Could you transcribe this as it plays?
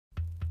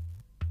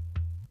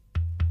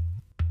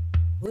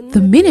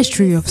The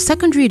Ministry of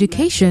Secondary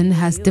Education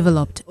has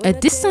developed a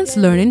distance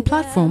learning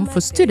platform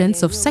for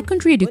students of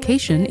secondary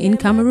education in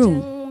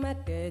Cameroon.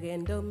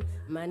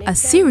 A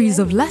series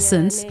of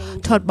lessons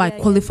taught by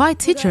qualified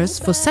teachers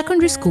for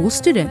secondary school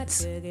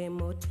students.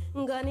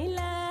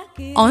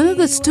 Under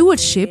the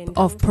stewardship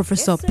of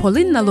Professor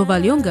Pauline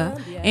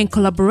Nalovalyonga, in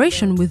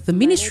collaboration with the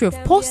Ministry of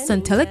Posts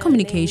and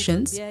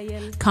Telecommunications,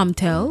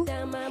 CAMTEL,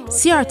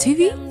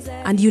 CRTV,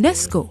 and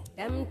UNESCO.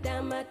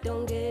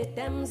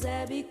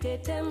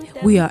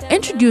 We are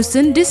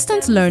introducing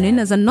distance learning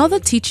as another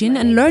teaching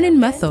and learning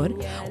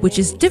method which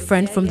is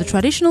different from the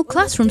traditional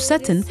classroom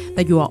setting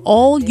that you are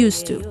all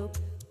used to.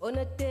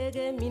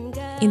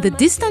 In the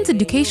distance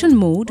education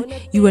mode,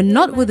 you are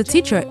not with the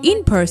teacher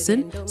in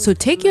person, so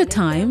take your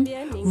time,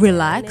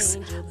 relax,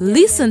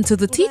 listen to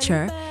the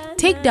teacher,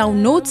 take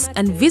down notes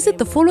and visit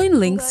the following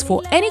links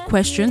for any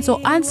questions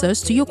or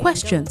answers to your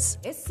questions.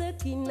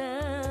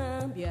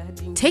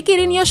 Take it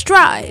in your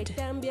stride.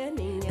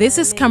 This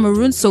is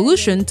Cameroon's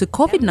solution to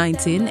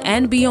COVID-19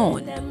 and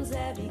beyond.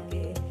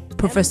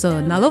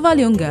 Professor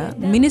Nalovalyonga,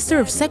 Minister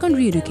of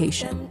Secondary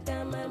Education.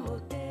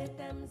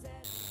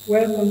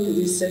 Welcome to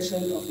this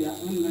session of your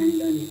online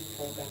learning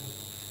program.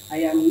 I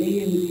am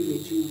Neyemi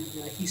Regina,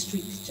 your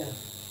history teacher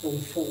from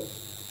 4.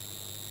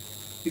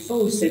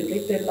 Before we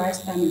celebrated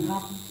last time,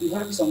 you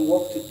had some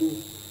work to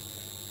do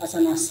as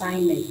an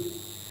assignment,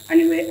 and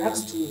you were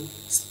asked to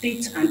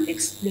state and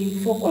explain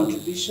 4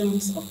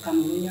 contributions of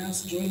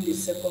Cameroonians during the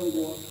Second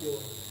World War.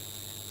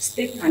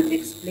 State and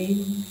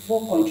explain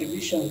 4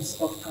 contributions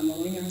of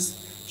Cameroonians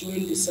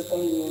during the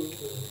Second World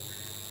War.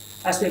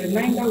 As a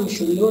reminder, we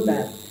should know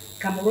that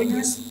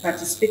Cameroonians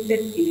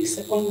participated in the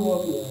Second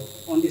World War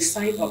on the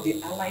side of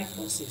the Allied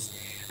forces,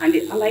 and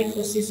the Allied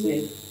forces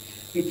were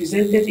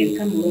represented in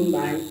Cameroon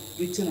by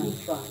Britain and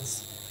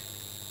France.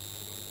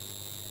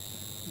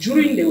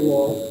 During the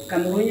war,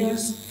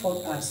 Cameroonians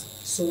fought as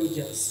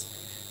soldiers.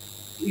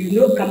 You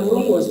know,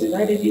 Cameroon was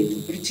divided into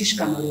British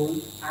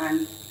Cameroon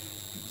and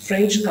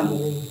French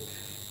Cameroon.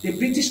 The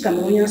British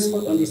Cameroonians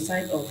fought on the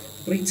side of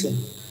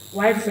Britain,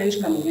 while French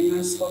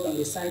Cameroonians fought on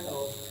the side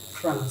of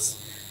France.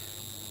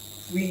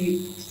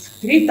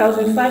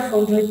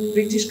 3,500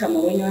 British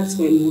Cameroonians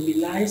were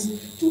mobilized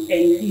to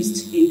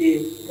enlist in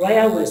the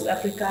Royal West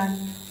African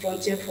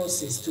Frontier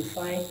Forces to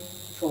fight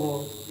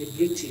for the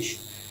British.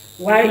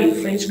 While in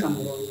French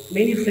Cameroon,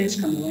 many French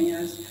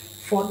Cameroonians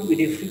fought with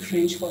the Free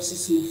French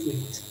Forces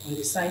movement on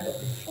the side of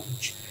the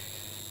French.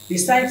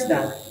 Besides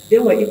that, they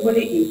were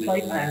equally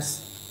employed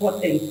as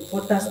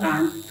porters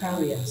and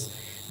carriers.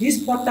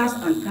 These porters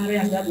and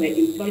carriers that were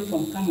employed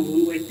from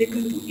Cameroon were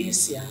taken to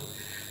Asia,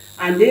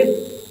 and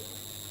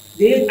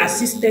they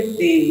assisted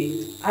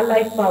the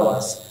Allied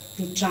powers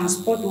to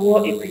transport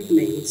war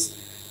equipment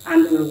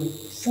and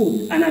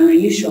food and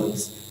ammunition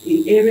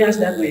in areas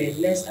that were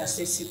less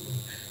accessible,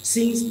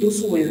 since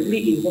those who were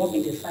really involved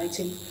in the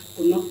fighting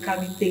could not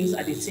carry things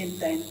at the same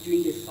time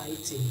during the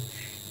fighting.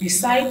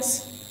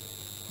 Besides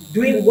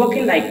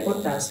working like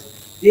porters,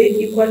 they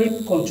equally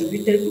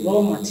contributed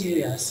raw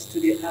materials to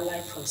the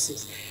Allied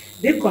forces.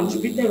 They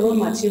contributed raw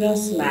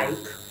materials like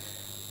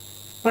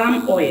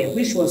palm oil,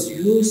 which was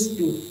used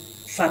to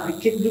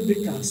fabricate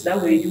lubricants that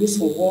were used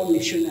for war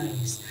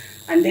machineries.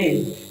 And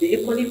then they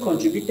equally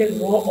contributed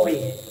raw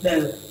oil,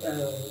 they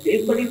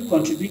equally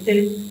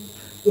contributed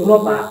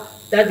rubber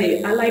that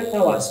the Allied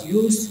powers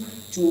used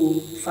to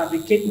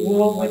fabricate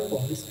war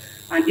weapons,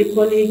 and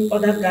equally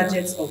other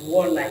gadgets of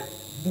war like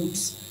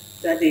boots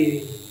that the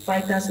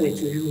fighters were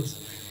to use.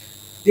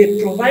 They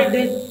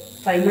provided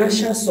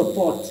financial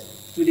support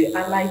to the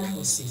Allied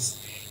forces.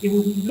 If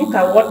we look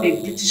at what the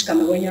British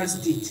Cameroonians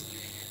did,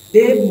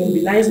 they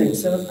mobilized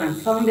themselves and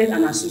founded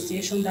an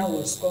association that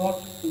was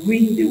called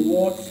Win the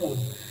World Fund.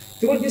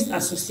 Through this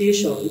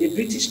association, the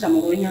British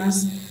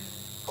Cameroonians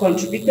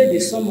contributed the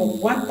sum of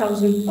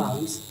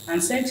 £1,000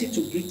 and sent it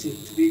to Britain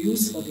to be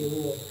used for the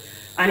war.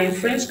 And in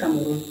French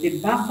Cameroon, the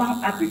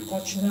Bafang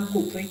Agricultural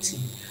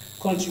Cooperative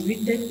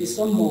contributed the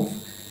sum of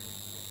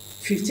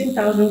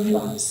 15,000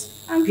 francs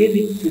and gave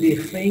it to the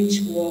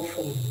French War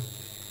Fund.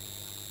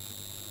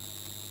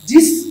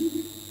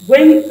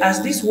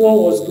 As this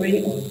war was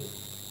going on,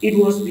 it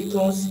was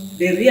because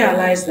they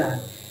realized that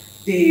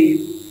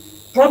the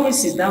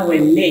promises that were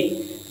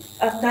made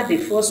after the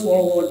First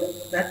World War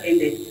that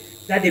ended,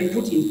 that they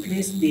put in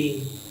place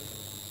the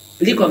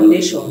League of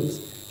Nations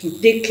to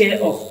take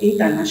care of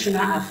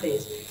international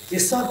affairs. They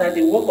saw that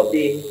the work of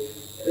the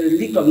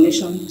League of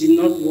Nations did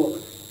not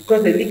work,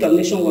 because the League of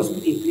Nations was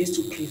put in place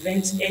to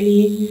prevent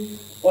any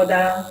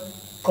other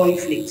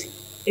conflict,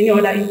 any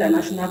other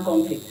international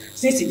conflict.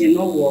 Since it did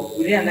not work,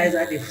 we realized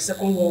that the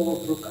Second World War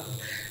broke out.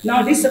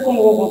 Now this Second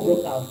World War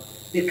broke out,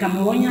 the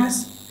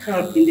Cameroonians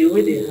helped in the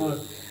way they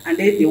helped, and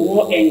then the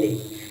war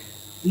ended.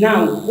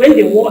 Now, when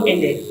the war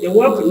ended, the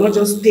war could not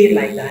just stay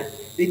like that.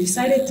 They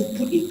decided to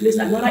put in place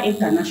another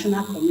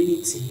international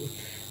community,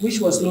 which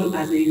was known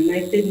as the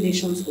United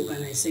Nations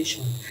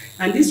Organization.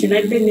 And this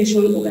United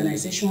Nations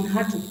Organization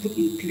had to put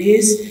in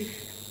place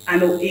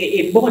and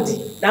a body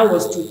that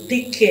was to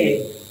take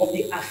care of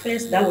the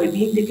affairs that were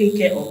being taken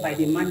care of by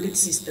the mandate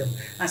system.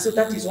 And so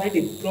that is why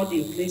they brought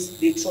in place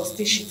the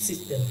trusteeship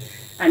system.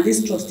 And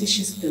this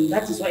trusteeship system,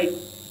 that is why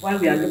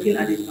we are looking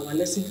at it, our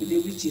lesson today,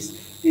 which is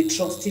the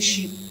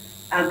trusteeship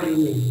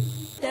agreement.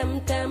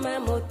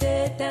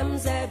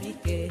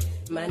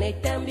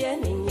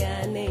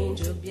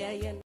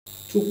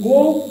 To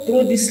go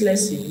through this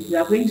lesson, we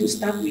are going to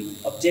start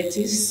with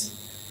objectives.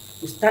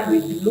 We start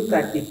with look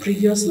at the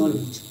previous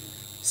knowledge,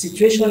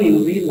 situation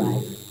in real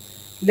life,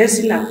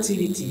 lesson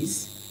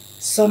activities,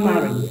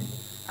 summary,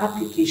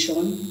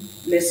 application,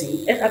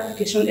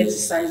 application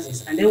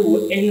exercises, and then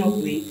we'll end up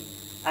with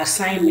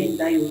assignment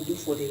that you will do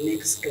for the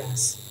next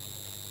class.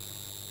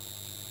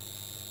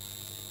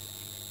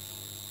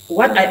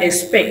 What I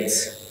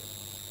expect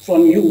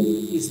from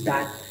you is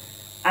that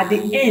at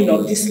the end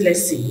of this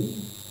lesson,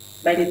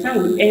 by the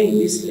time we end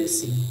this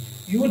lesson,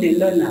 you, the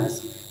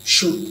learners,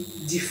 should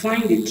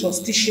define the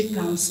trusteeship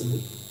council,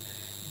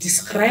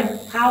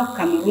 describe how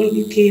Cameroon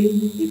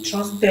became a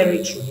trust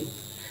territory,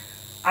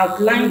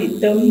 outline the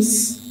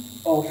terms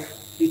of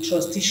the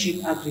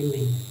trusteeship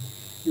agreement.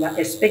 You are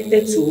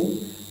expected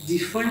to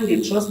define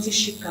the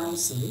trusteeship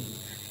council,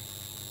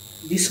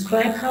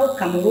 describe how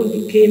Cameroon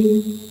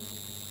became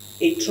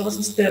a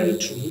trust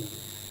territory,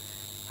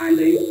 and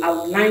you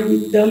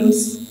outline the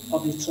terms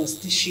of the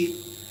trusteeship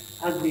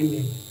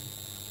agreement.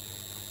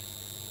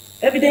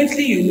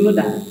 Evidently, you know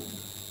that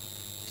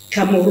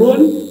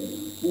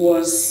Cameroon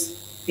was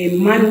a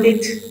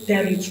mandate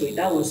territory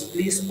that was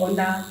placed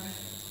under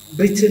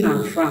Britain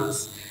and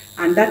France.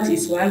 And that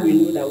is why we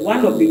know that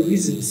one of the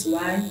reasons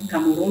why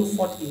Cameroon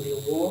fought in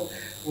the war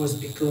was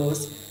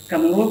because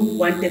Cameroon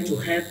wanted to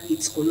help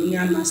its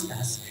colonial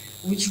masters,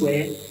 which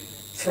were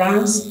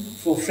France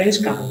for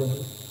French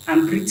Cameroon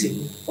and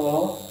Britain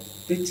for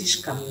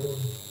British Cameroon.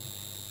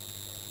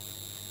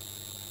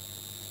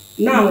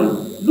 Now,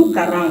 look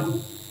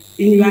around.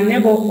 In your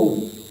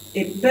neighborhood,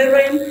 a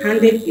parent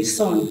handed a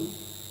son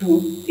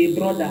to a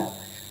brother,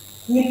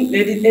 whom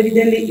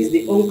evidently is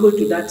the uncle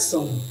to that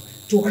son,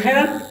 to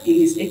help in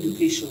his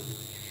education.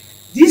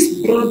 This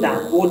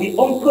brother or the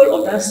uncle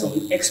of that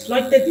son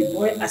exploited the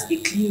boy as a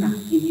cleaner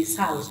in his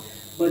house,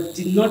 but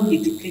did not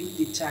educate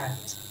the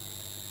child.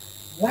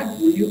 What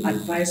will you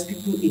advise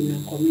people in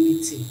your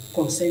community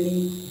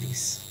concerning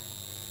this?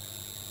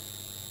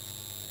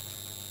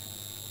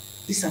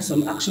 These are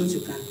some actions you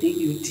can take.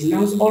 You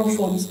denounce all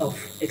forms of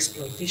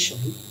exploitation.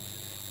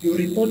 You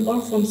report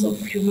all forms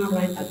of human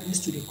rights abuse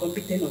to the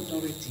competent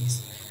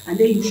authorities. And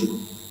then you should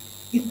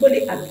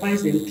equally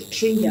advise them to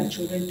train their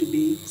children to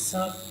be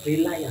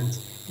self-reliant.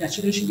 Their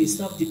children should be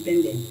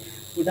self-dependent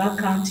without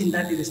counting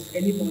that there is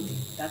anybody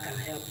that can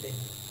help them.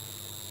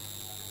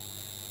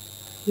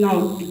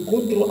 Now, to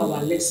go through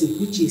our lesson,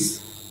 which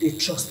is the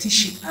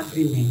trusteeship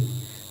agreement,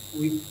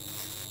 we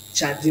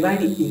shall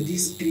divide it in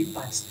these three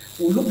parts.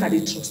 We'll look at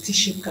the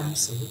trusteeship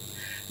council,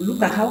 we'll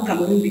look at how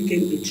Cameroon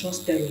became a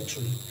trust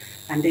territory,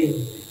 and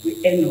then we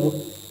end up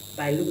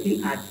by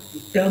looking at the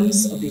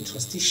terms of the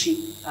trusteeship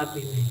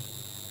agreement.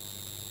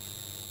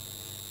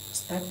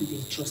 Start with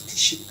the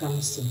trusteeship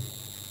council.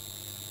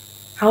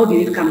 How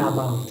did it come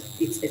about,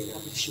 its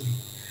establishment?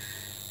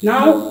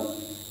 Now,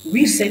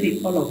 we said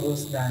it, all of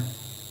us, that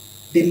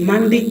the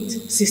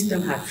mandate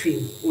system had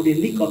failed, or the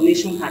League of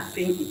Nations had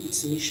failed in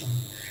its mission.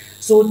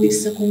 So the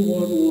Second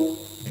World War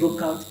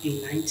broke out in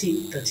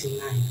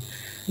 1939.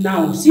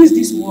 Now, since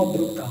this war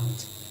broke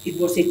out, it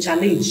was a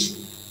challenge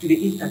to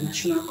the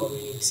international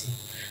community.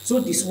 So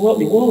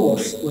the war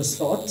was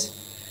fought.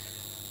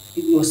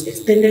 It was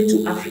extended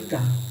to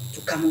Africa,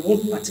 to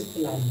Cameroon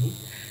particularly.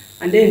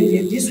 And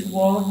then this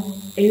war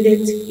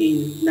ended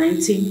in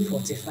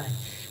 1945.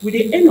 With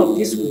the end of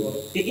this war,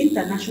 the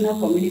international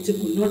community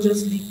could not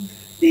just leave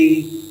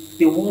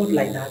the world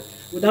like that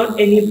without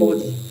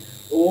anybody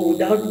or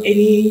without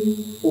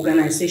any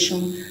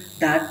organization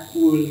that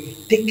will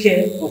take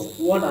care of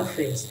world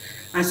affairs.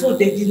 And so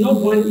they did not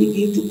want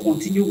again to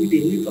continue with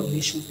the League of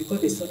Nations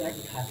because they saw that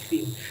it had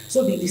failed.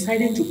 So they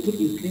decided to put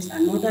in place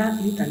another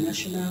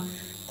international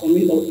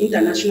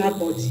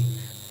body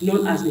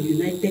known as the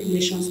United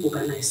Nations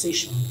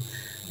Organization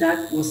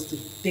that was to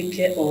take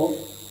care of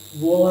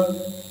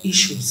world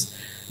issues.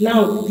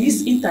 Now,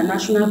 this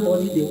international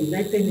body, the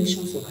United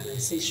Nations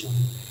Organization,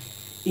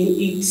 in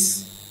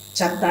its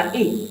Chapter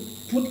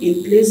 8, put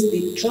in place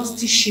the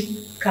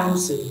Trusteeship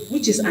Council,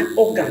 which is an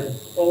organ,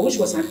 or which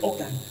was an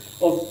organ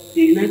of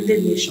the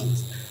United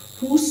Nations,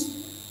 whose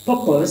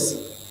purpose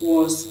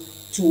was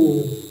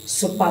to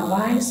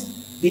supervise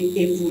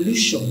the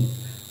evolution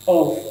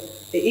of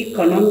the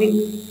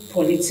economic,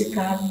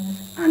 political,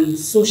 and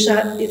social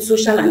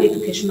and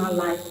educational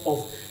life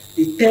of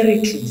the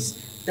territories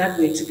that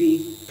were to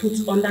be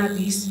put under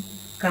this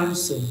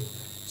council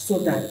so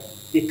that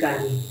they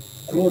can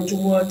grow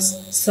towards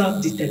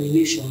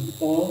self-determination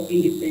or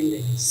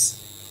independence.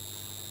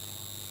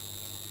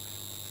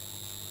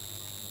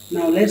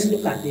 Now let's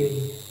look at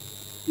the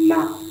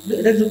map.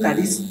 Let's look at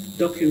this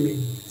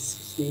document.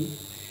 Excuse me.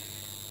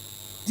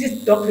 This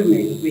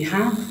document we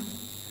have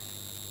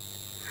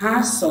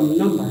has some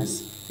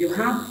numbers. You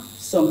have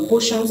some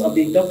portions of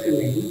the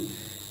document.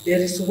 There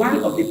is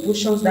one of the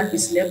portions that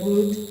is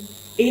labeled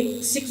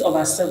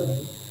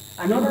 6/7,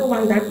 another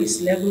one that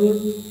is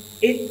labeled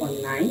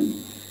 8/9,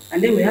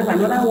 and then we have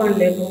another one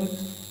labeled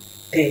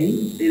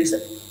 10. There is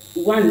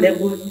one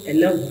labeled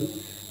 11.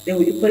 Then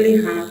we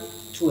equally have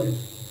 12.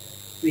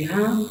 We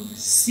have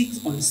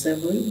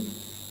 6/7,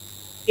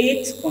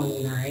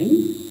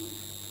 8/9,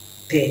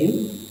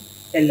 10,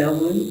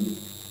 11,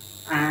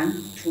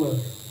 and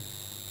 12.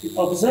 You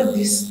observe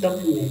this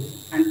document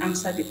and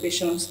answer the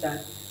questions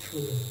that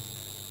follow.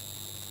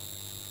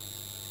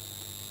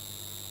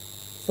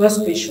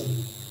 First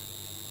question,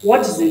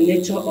 what is the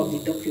nature of the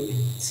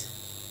document?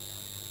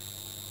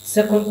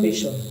 Second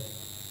question,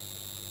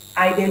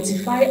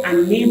 identify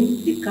and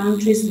name the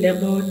countries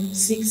labeled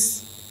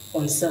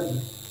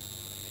 6/7,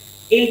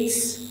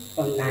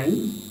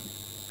 8/9,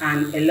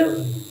 and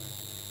 11.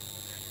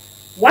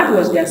 What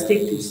was their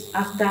status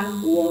after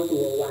World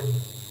War I?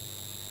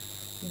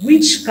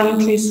 Which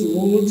countries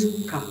ruled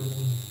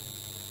Cameroon?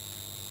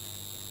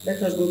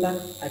 Let us go back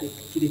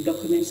to the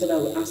document so that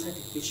we answer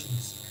the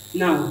questions.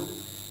 Now,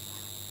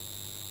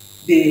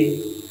 the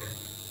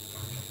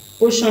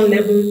portion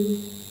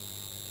labeled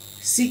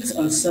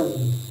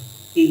 6/7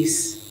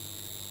 is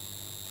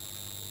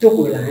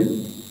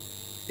Togoland.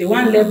 The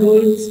one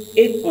labeled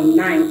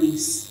 8/9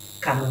 is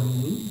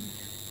Cameroon.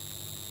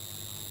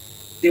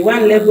 The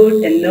one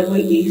labeled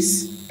 11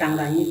 is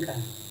Tanganyika.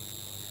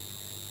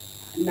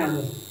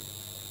 Now,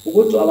 we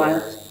go to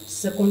our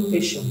second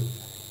question.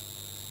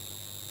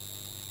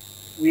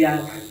 We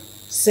have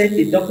said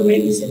the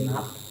document is a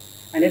map,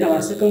 and then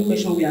our second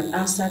question we have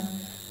answered.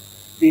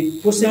 The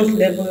portions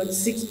labeled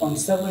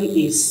 6/7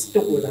 is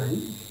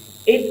Togoland,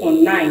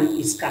 8/9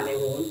 is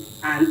Cameroon,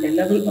 and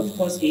 11, of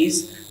course,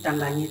 is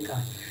Tanganyika.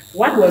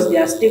 What was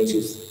their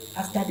status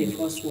after the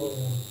First World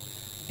War?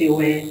 They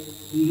were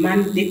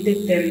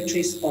mandated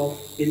territories of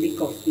the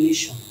League of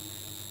Nations.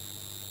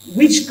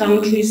 Which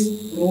countries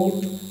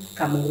ruled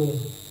Cameroon?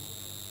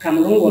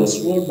 Cameroon was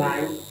ruled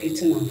by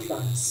Britain and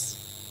France.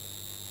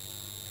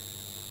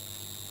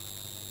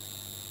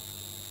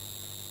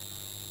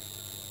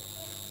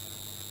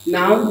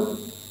 Now,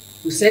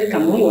 we said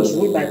Cameroon was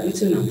ruled by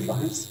Britain and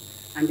France,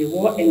 and the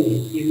war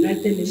ended. The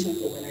United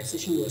Nations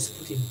Organization was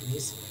put in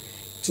place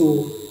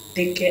to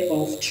take care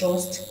of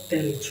trust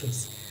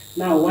territories.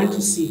 Now, I want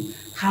to see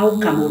how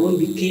Cameroon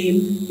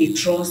became a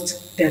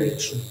trust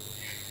territory.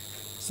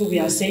 So we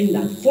are saying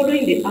that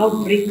following the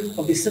outbreak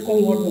of the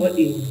Second World War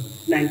in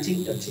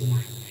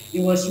 1939,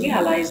 it was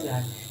realized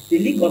that the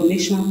League of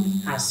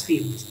Nations has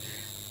failed.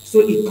 So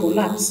it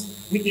collapsed.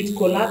 With it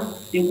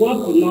collapsed, the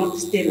world could not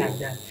stay like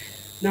that.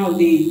 Now,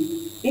 the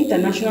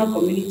international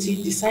community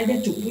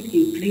decided to put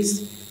in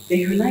place the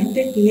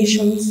United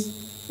Nations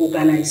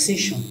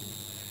Organization,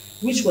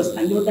 which was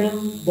another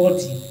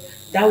body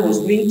that was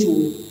going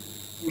to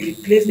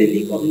replace the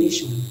League of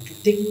Nations to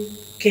take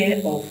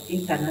care of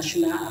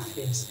international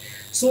affairs.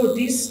 So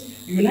this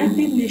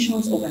United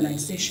Nations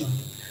Organization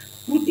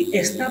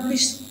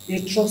established the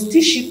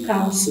Trusteeship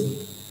Council,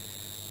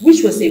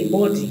 which was a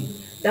body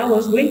that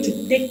was going to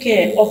take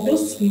care of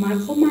those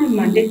former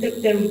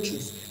mandated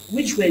territories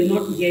which were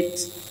not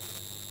yet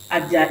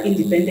at their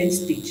independent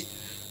stage.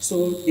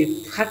 So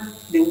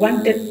they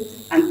wanted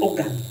an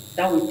organ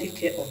that would take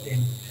care of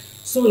them.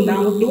 So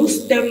now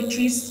those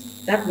territories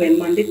that were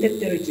mandated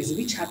territories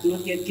which had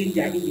not yet gained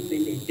their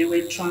independence, they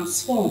were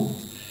transformed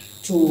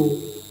to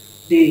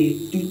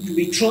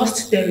be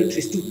trust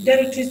territories, to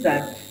territories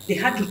that they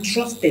had to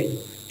trust them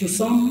to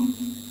some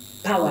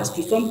powers,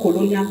 to some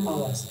colonial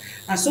powers.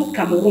 And so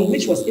Cameroon,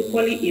 which was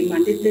equally a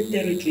mandated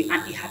territory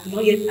and it had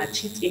not yet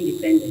achieved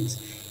independence,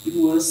 it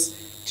was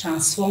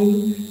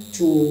transformed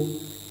to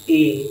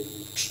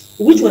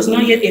which was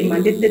not yet a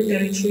mandated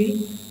territory,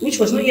 which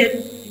was not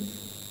yet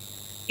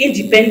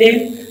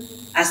independent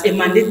as a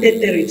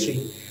mandated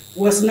territory,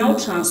 was now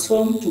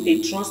transformed to a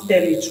trust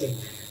territory.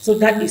 So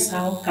that is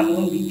how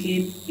Cameroon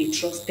became a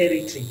trust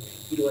territory.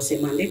 It was a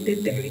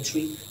mandated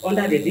territory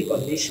under the League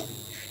of Nations.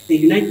 The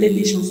United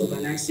Nations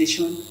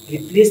Organization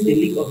replaced the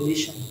League of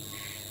Nations.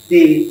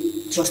 The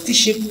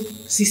trusteeship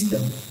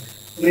system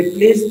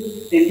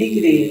replaced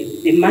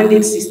the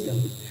mandate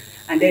system,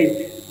 and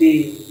then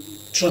the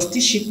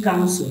Trusteeship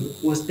Council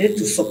was there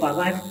to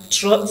supervise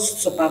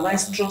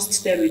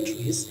trust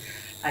territories,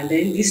 and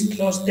then these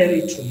trust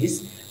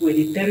territories were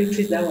the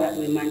territories that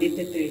were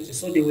mandated territories.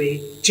 So they were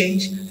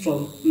changed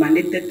from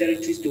mandated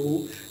territories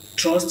to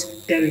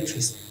trust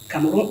territories.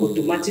 Cameroon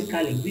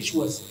automatically, which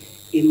was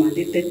a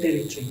mandated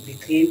territory,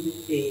 became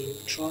a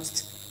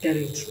trust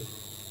territory.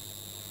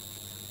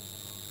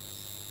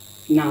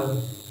 Now,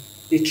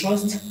 the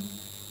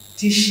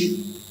trusteeship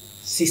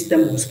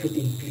system was put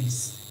in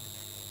place.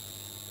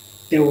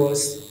 There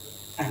was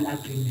an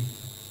agreement.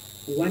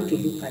 We want to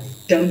look at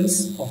the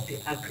terms of the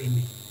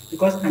agreement,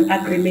 because an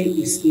agreement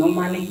is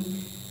normally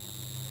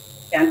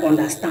an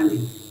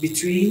understanding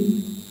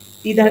between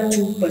either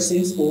two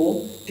persons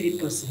or three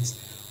persons.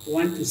 We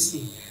want to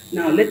see.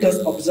 Now, let us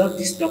observe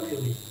this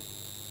document.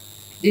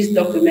 This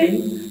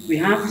document, we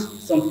have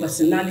some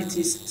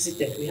personalities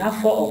seated. We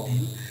have 4 of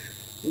them.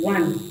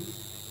 One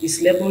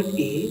is labeled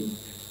A.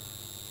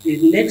 The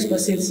next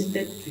person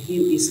seated to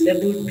him is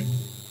labeled B.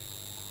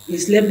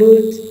 Is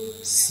labeled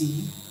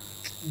C,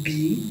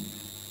 B,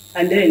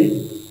 and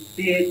then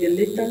the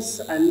letters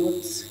are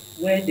not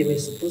where they were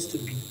supposed to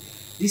be.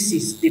 This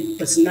is the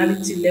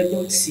personality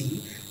labeled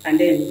C, and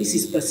then this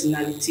is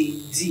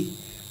personality D.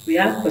 We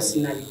have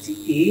personality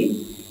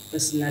A,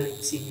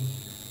 personality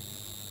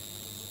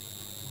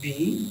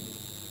B,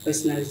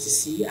 personality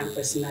C, and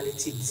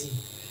personality D.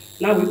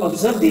 Now we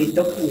observe the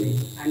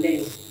document and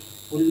then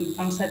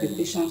we'll answer the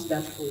questions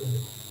that follow.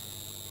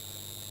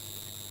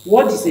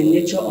 What is the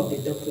nature of the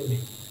document?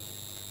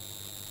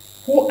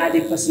 Who are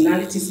the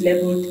personalities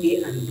labeled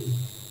A and B?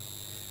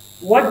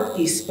 What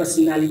is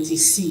personality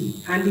C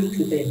handing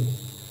to them?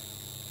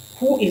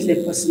 Who is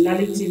the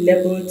personality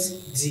labeled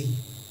D?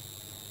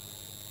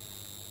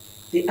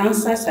 The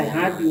answers I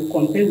had, you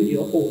compare with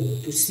your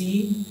own to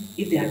see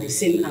if they are the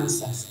same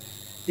answers.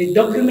 The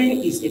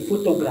document is a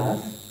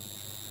photograph.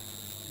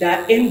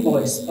 The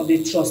invoice of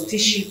the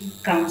Trusteeship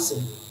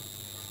Council.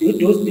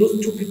 Those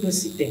 2 people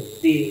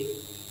seated, the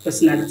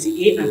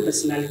personality A and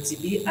personality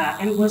B, are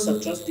envoys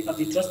of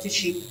the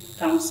Trusteeship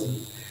Council.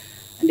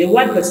 And the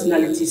word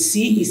personality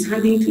C is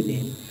handing to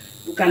them.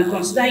 You can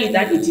consider it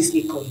that it is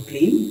a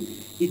complaint,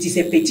 it is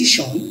a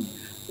petition,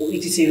 or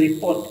it is a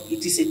report.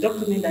 It is a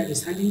document that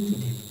is handing to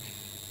them.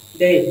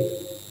 Then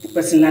the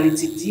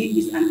personality D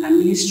is an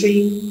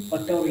administering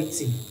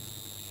authority.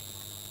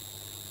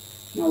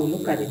 Now we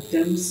look at the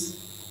terms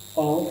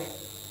of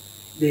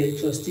the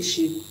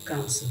Trusteeship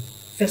Council.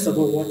 First of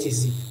all, what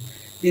is it?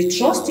 The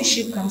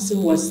Trusteeship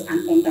Council was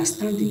an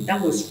understanding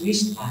that was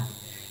reached at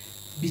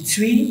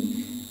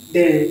between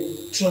the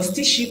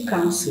Trusteeship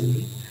Council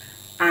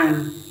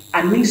and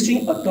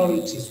administering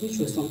authorities, which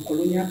were some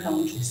colonial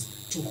countries,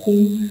 to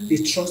whom the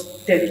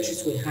trust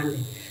territories were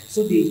handed.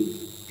 So the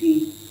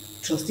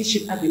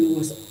Trusteeship Agreement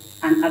was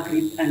an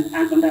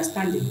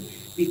understanding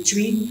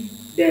between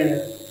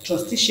the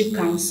Trusteeship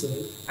Council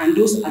and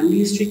those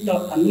administering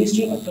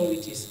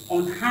authorities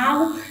on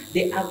how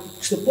they are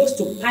supposed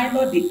to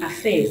pilot the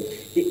affairs,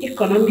 the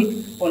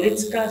economic,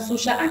 political,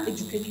 social, and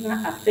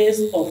educational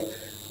affairs of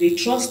the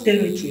trust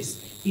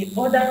territories in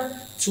order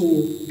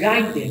to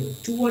guide them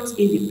towards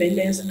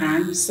independence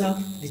and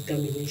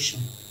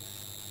self-determination.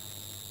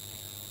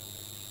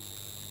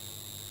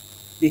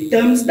 The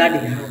terms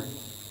that they had.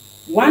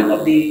 One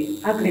of the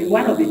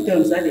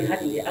terms that they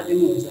had in the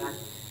agreement was that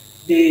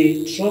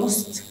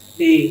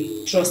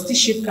the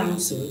Trusteeship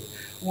Council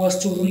was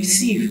to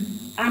receive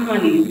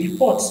annually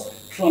reports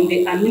from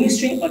the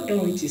administering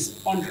authorities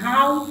on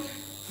how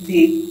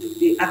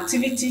the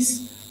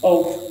activities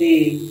of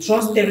the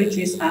trust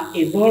territories are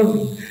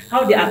evolving,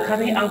 how they are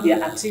carrying out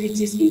their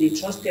activities in the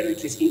trust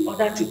territories in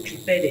order to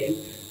prepare them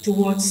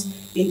towards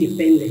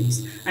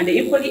independence. And they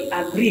equally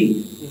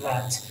agree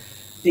that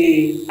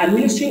the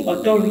administering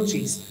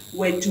authorities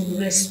were to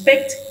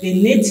respect the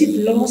native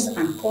laws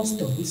and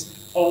customs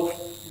of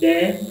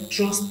their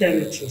trust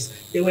territories.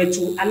 They were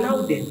to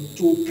allow them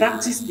to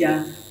practice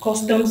their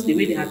customs the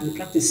way they had been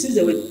practiced, since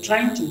they were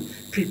trying to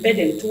prepare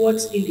them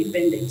towards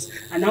independence.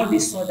 And now they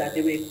saw that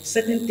there were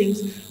certain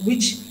things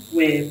which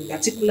were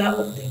particular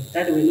of them,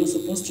 that they were not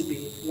supposed to be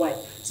white.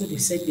 So they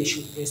said they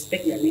should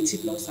respect their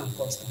native laws and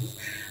customs,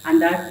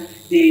 and that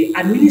the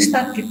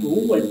administered people,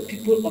 who were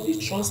people of the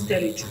trust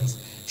territories,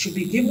 should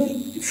be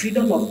given the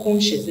freedom of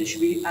conscience. They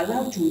should be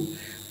allowed to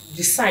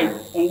decide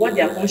on what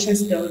their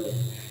conscience tells them.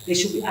 They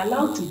should be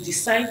allowed to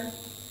decide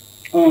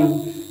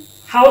on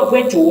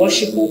where to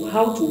worship or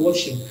how to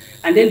worship.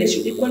 And then they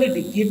should equally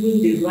be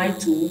given the right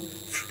to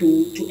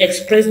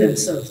express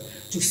themselves,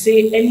 to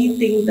say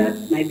anything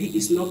that maybe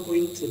is not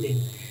going to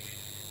them.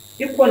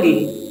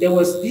 Equally, there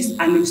was this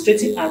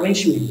administrative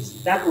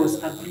arrangement that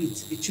was agreed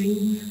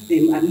between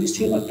the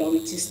administering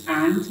authorities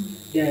and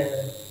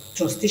the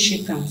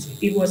Trusteeship Council.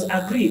 It was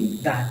agreed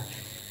that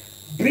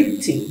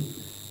Britain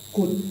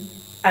could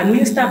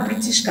administer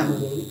British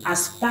Cameroon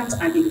as part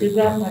and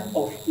integral part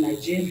of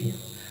Nigeria,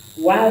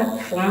 while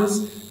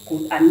France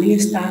could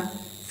administer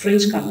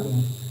French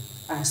Cameroon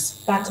as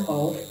part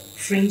of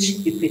French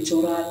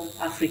Equatorial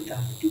Africa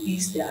to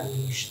ease their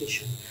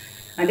administration.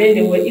 And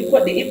then they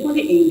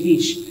equally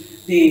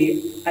engaged,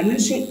 the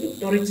administrative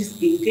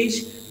authorities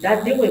engaged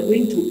that they were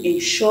going to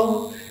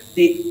ensure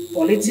the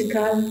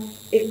political,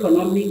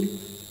 economic,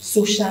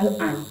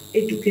 social, and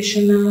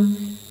educational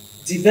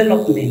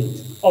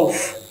development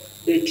of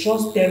the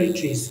trust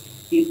territories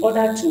in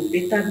order to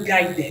better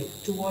guide them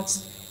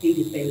towards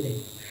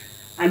independence.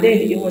 And then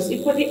it was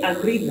equally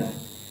agreed that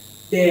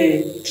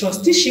the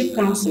Trusteeship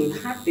Council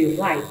had the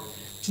right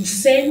to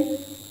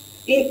send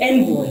in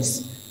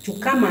envoys to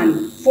come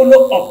and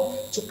follow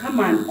up, to come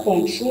and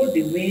control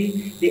the way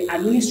the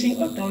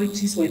administering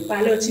authorities were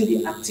piloting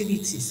the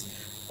activities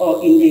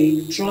in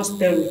the trust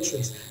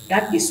territories.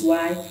 That is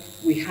why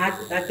we had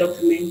that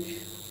document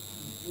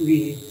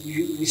we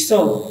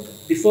saw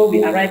before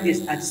we arrived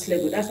at this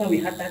level. That's why we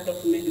had that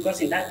document,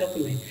 because in that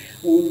document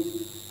we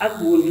would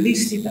will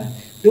release that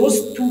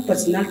those two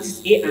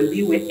personalities, A and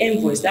B, were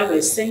envoys that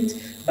were sent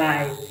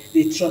by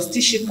the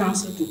Trusteeship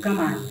Council to come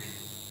and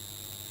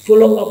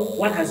follow up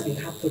what has been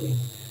happening.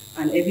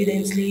 And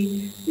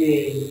evidently,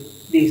 the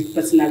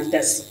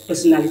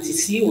personality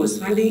C was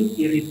handing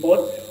a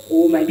report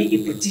or maybe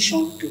a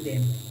petition to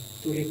them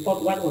to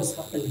report what was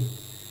happening.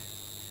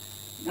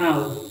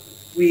 Now,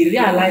 we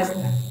realized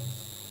that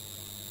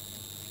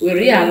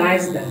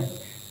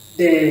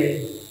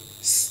the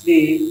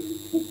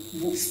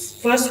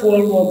First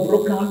World War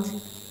broke out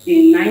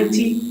in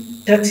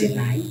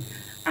 1939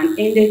 and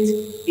ended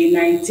in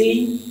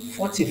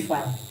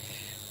 1945.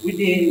 With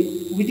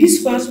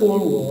this First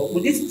World War,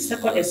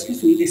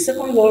 the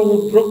Second World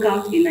War broke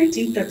out in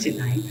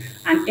 1939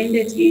 and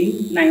ended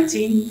in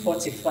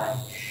 1945.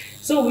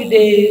 So with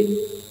the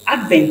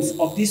advent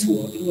of this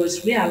war, it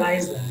was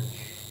realized that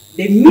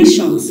the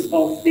missions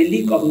of the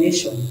League of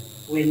Nations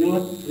were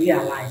not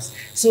realized.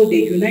 So the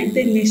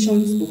United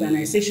Nations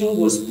organization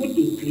was put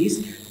in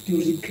place to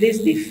replace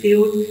the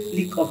failed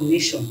League of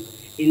Nations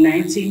in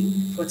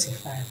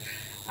 1945.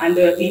 And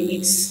in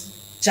its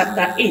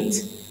chapter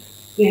 8,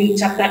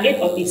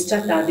 of its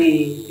charter,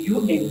 the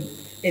UN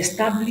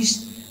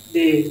established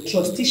the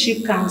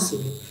Trusteeship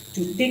Council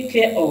to take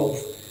care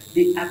of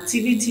the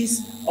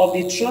activities of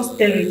the trust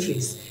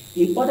territories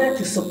in order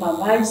to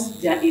supervise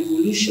their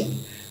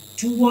evolution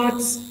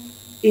towards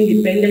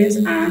independence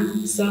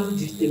and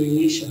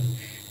self-determination.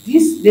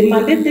 The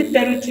mandated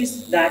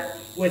territories that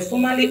were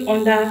formerly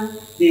under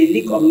the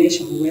League of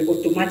Nations were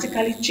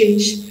automatically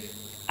changed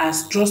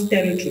as trust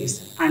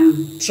territories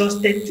and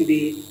trusted to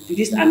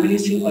these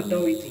administering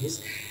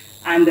authorities.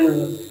 And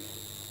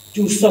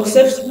to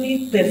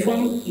successfully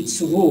perform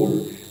its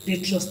role, the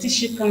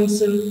Trusteeship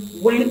Council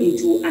went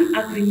into an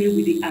agreement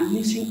with the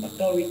administering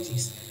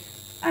authorities.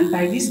 And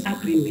by this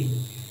agreement,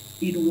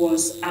 it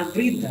was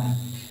agreed that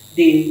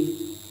the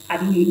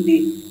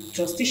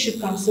Trusteeship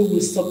Council will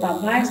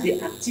supervise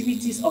the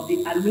activities of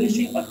the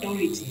administering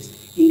authorities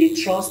in the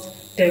trust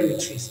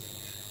territories.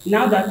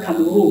 Now that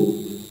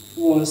Cameroon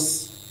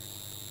was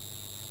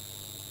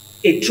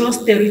a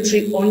trust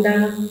territory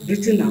under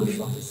Britain and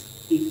France,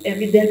 it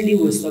evidently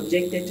was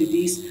subjected to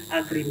this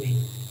agreement.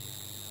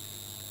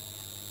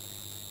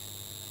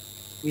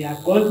 We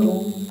have gone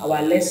through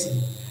our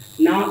lesson.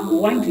 Now we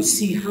want to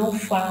see how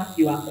far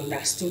you have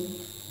understood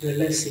the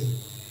lesson.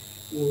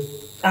 We'll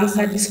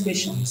answer these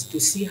questions to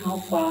see how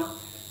far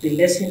the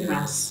lesson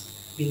has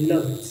been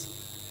learned.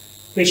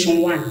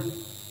 Question 1.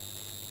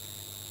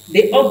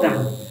 The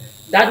organ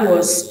that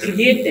was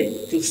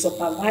created to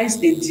supervise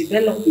the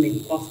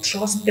development of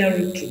trust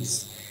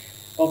territories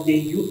of the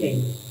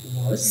UN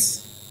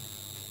was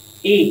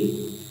A,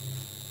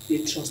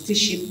 the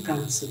Trusteeship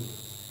Council,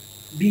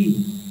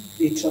 B,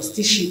 the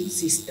Trusteeship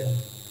System,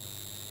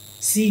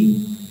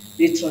 C,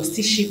 the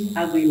Trusteeship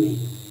Agreement,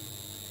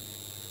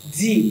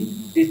 D,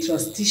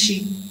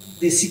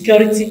 the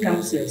Security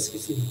Council,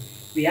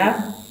 We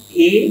have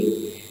A,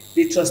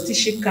 the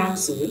Trusteeship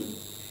Council,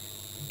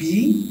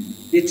 B,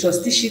 the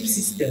Trusteeship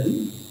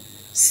System,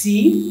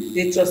 C,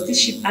 the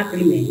Trusteeship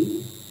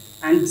Agreement,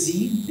 and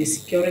D, the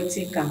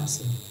Security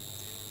Council.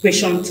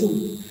 Question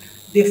 2.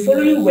 The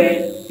following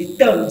were the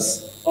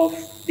terms of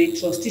the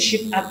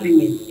Trusteeship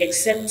Agreement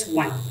except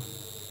one.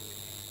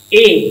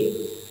 A,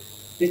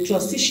 the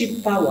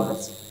trusteeship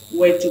powers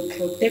were to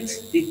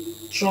protect the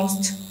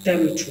trust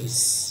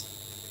territories.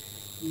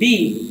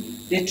 B,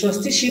 the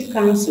Trusteeship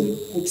Council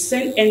could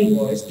send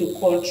envoys to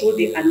control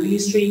the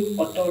administering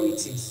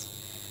authorities.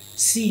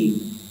 C,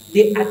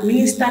 the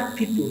administered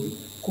people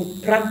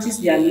could practice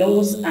their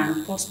laws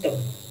and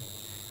customs.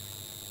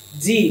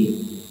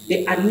 D,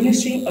 the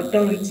administering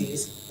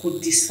authorities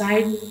could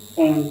decide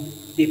on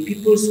the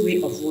people's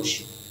way of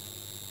worship.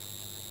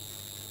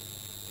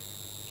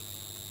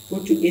 Go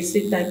to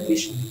essay type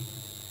question.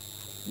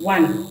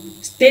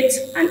 1. State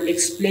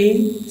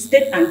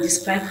and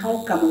describe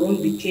how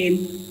Cameroon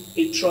became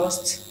a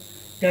trust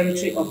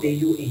territory of the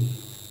UN.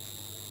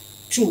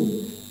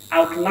 2.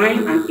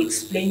 Outline and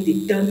explain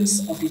the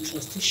terms of the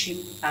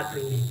Trusteeship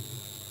Agreement.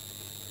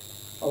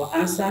 Our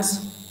answers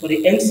for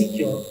the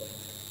MCQ.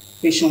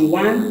 Question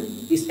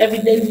 1 is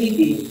evidently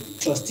the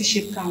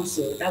Trusteeship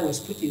Council that was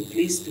put in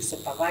place to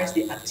supervise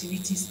the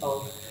activities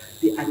of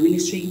the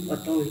administrative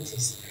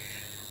authorities.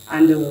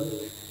 And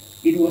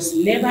it was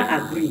never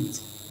agreed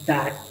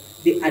that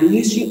the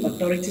administrative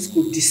authorities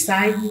could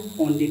decide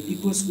on the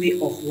people's way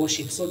of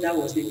worship. So that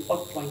was the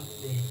fourth point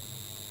there.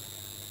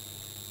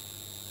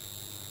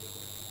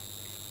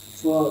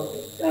 For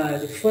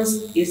the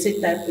first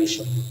essay type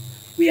question,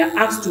 we are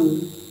asked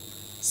to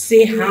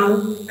say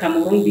how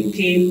Cameroon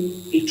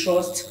became a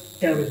trust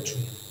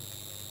territory.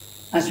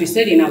 As we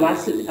said in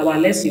our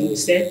lesson, we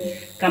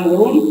said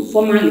Cameroon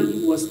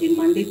formerly was a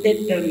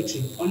mandated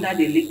territory under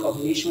the League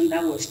of Nations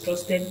that was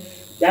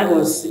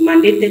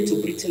mandated to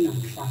Britain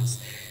and France.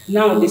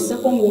 Now, the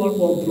Second World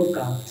War broke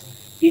out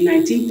in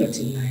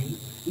 1939,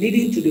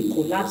 leading to the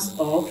collapse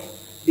of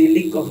the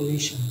League of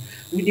Nations.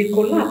 With the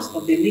collapse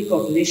of the League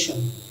of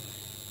Nations,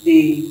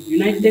 the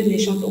United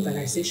Nations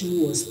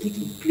Organization was put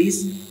in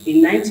place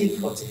in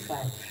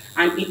 1945,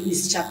 and in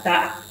its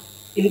chapter,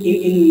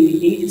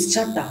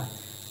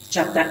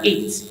 chapter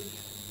 8,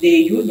 the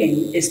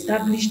UN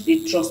established the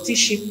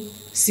trusteeship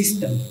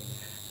system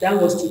that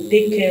was to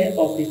take care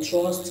of the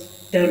trust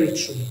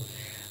territory.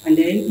 And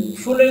then,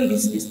 following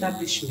this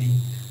establishment,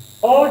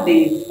 all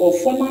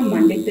former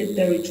mandated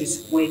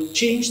territories were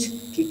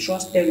changed to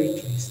trust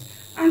territories.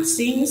 And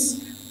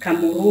since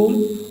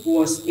Cameroon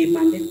was a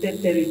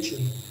mandated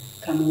territory,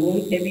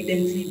 Cameroon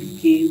evidently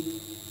became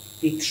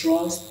a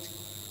trust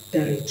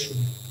territory.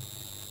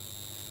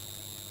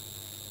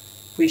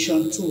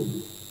 Question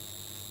 2,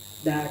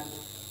 that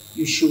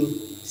you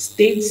should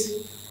state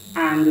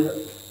and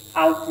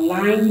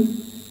outline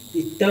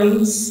the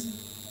terms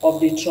of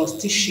the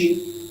trusteeship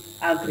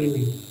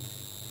agreement.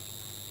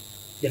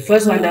 The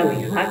first one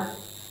that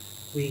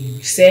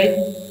we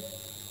said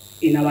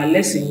in our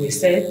lesson, we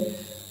said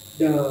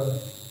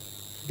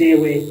there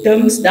were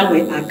terms that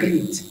were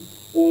agreed,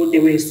 or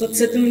there were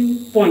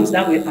certain points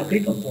that were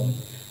agreed upon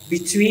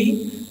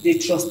between the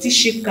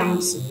trusteeship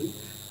council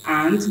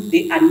and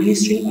the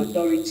administering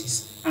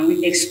authorities. And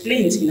we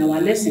explained in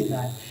our lesson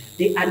that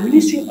the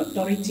administering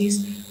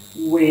authorities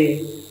were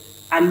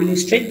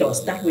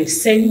administrators that were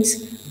sent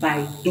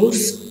by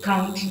those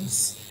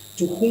countries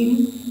to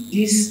whom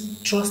these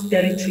trust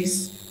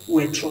territories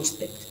were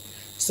trusted.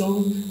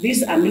 So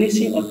these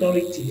administering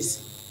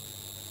authorities,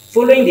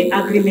 following the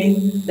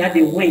agreement that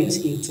they went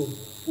into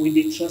with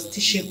the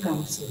trusteeship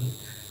council,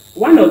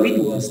 one of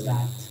it was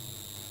that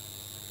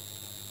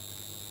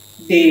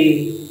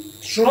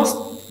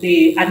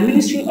the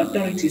administering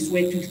authorities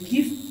were to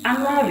give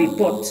annual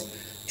report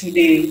to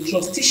the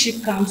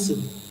trusteeship council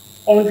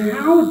on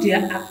how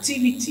their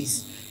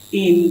activities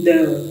in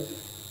the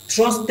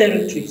trust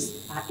territories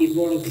are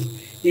evolving.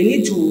 They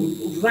need to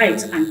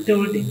write and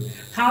tell them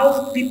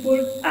how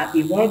people are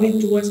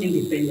evolving towards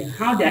independence,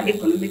 how their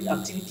economic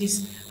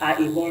activities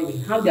are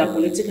evolving, how their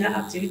political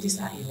activities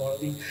are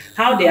evolving,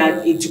 how they are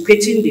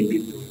educating the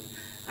people,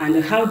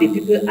 and how the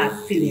people are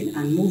feeling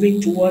and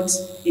moving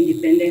towards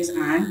independence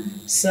and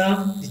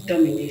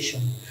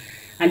self-determination.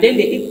 And then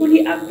they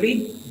equally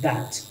agreed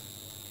that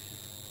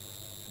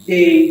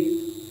the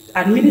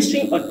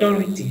administering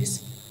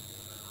authorities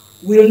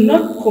will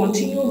not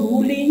continue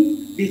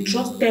ruling the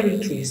trust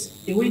territories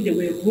the way they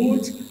were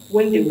ruled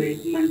when they were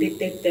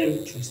mandated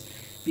territories,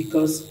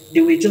 because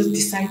they were just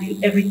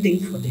deciding everything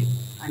for them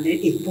and then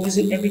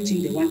imposing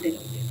everything they wanted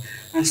on them.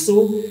 And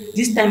so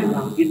this time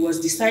around, it was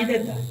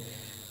decided that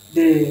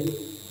the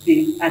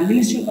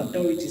administering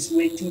authorities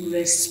were to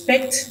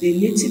respect the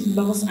native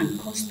laws and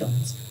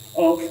customs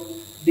of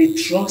the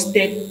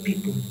trusted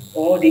people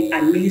or the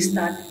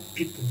administered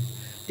people.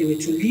 They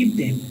were to leave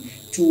them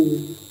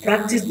to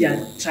practice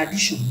their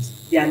traditions,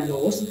 their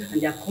laws,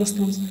 and their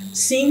customs,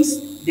 since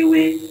they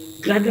were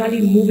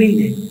gradually moving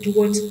them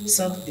towards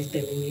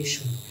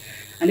self-determination.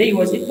 And then it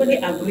was equally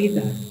agreed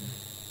that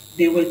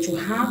they were to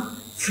have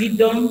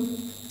freedom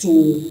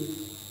to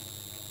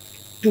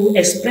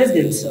express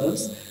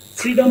themselves,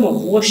 freedom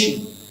of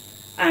worship,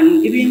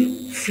 and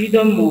even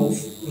freedom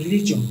of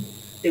religion.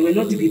 They were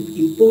not to be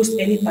imposed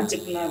any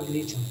particular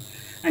religion.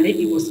 And then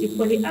it was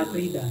equally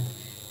agreed that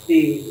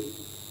they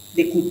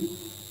could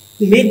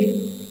make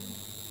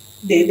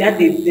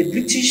the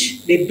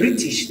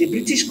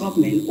British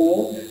government,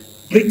 or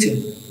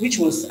Britain, which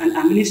was an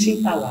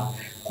administering power,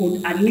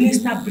 could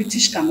administer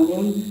British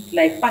Cameroon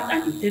like part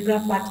and integral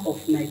part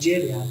of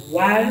Nigeria,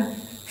 while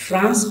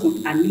France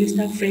could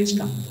administer French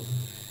Cameroon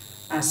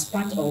as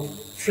part of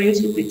French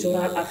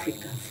Equatorial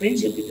Africa.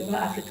 French Equatorial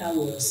Africa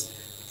was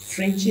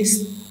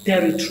French's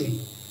territory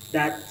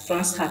that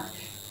France had,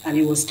 and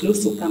it was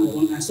close to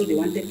Cameroon, and so they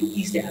wanted to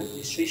ease their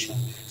administration.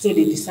 So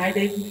they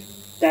decided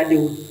that they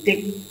would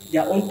take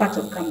their own part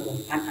of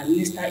Cameroon and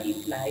administer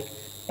it like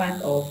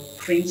part of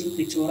French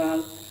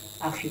Equatorial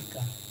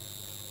Africa.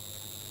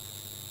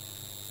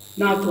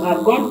 Now, to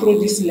have gone through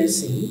this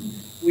lesson,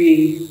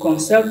 we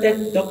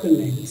consulted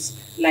documents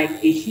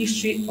like A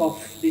History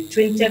of the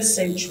 20th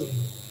Century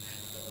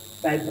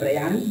by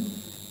Brian.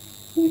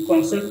 We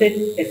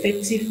consulted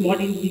Effective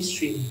Modern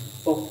History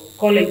for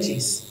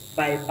Colleges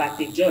by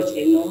Bate George.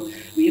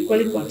 We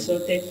equally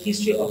consulted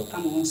History of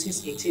Cameroon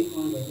since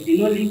 1800. We did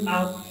not leave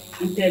out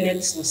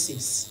internet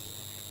sources.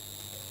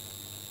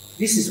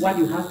 This is what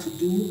you have to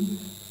do,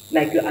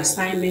 like your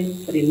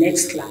assignment for the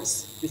next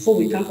class. Before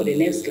we come for the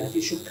next class,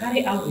 you should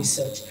carry out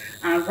research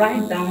and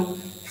write down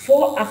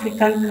 4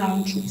 African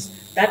countries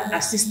that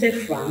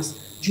assisted France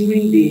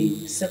during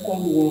the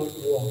Second World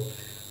War.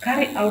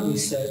 Carry out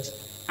research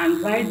and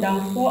write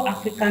down 4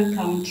 African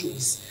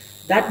countries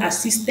that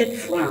assisted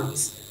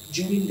France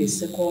during the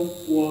Second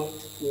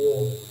World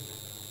War.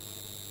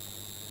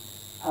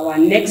 Our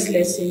next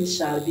lesson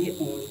shall be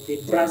on the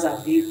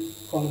Brazzaville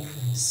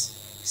Conference.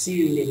 See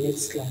you in the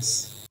next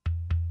class.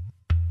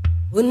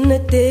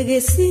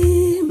 Unatege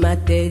si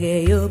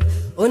matege yop,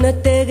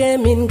 unatege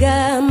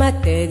minga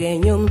matege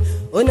nyum.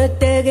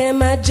 Onotege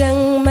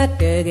majang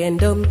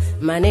mategendom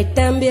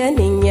manetambia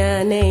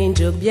ninyane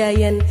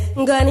njobiayen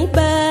ngani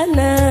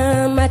bana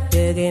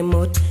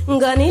mategemot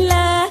ngani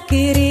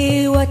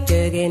lakiri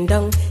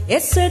wategendong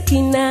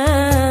esakina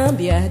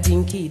bia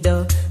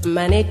dinkido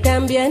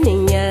manetambia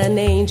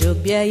ninyane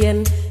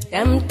njobiayen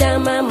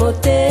tamtama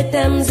mote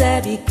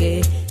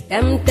tamzabike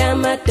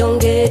tamtama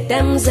tonge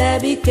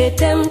tamzabike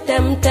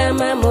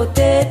tamtama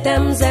mote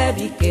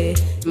tamzabike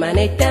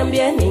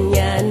manetambia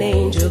ninyane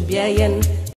njobiayen